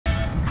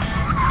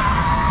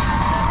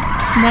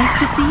Nice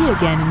to see you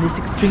again in this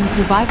extreme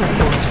survival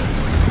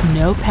course.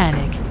 No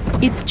panic,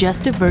 it's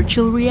just a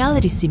virtual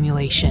reality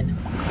simulation.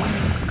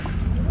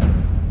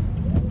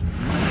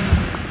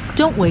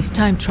 Don't waste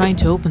time trying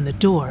to open the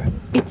door.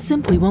 It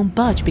simply won't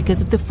budge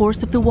because of the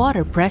force of the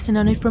water pressing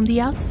on it from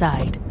the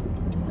outside.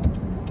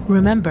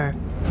 Remember,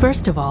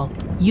 first of all,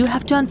 you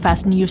have to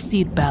unfasten your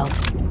seat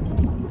belt.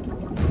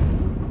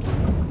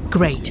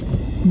 Great.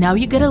 Now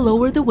you gotta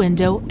lower the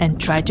window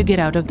and try to get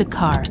out of the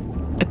car.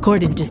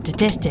 According to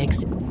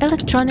statistics,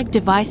 electronic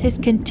devices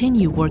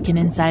continue working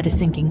inside a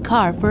sinking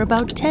car for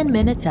about 10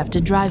 minutes after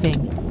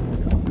driving.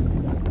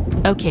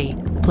 Okay,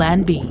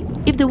 plan B.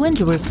 If the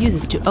window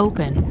refuses to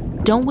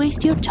open, don't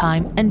waste your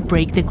time and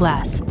break the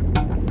glass.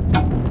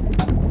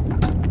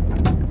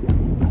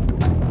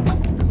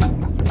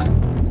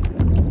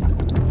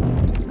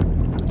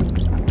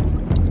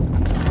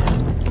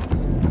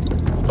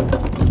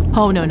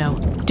 Oh no,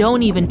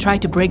 don't even try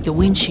to break the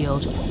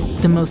windshield.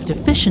 The most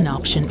efficient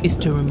option is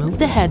to remove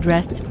the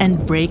headrests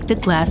and break the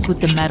glass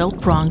with the metal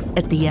prongs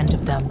at the end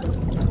of them.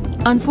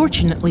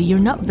 Unfortunately, you're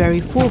not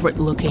very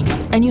forward-looking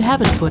and you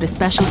haven't put a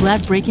special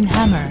glass-breaking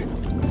hammer.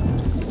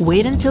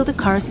 Wait until the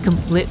car is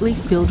completely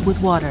filled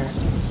with water.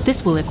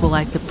 This will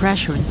equalize the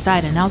pressure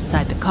inside and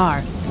outside the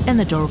car, and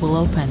the door will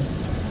open.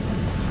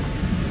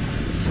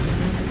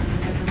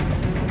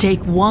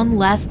 Take one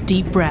last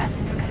deep breath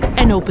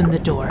and open the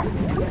door.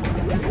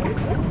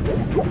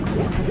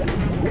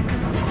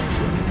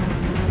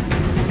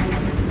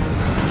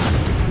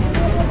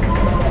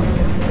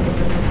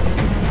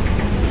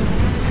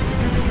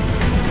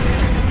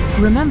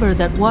 Remember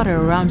that water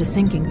around a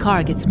sinking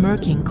car gets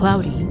murky and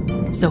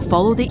cloudy, so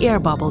follow the air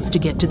bubbles to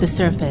get to the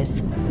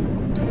surface.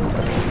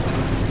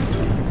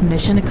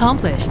 Mission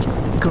accomplished.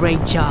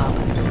 Great job.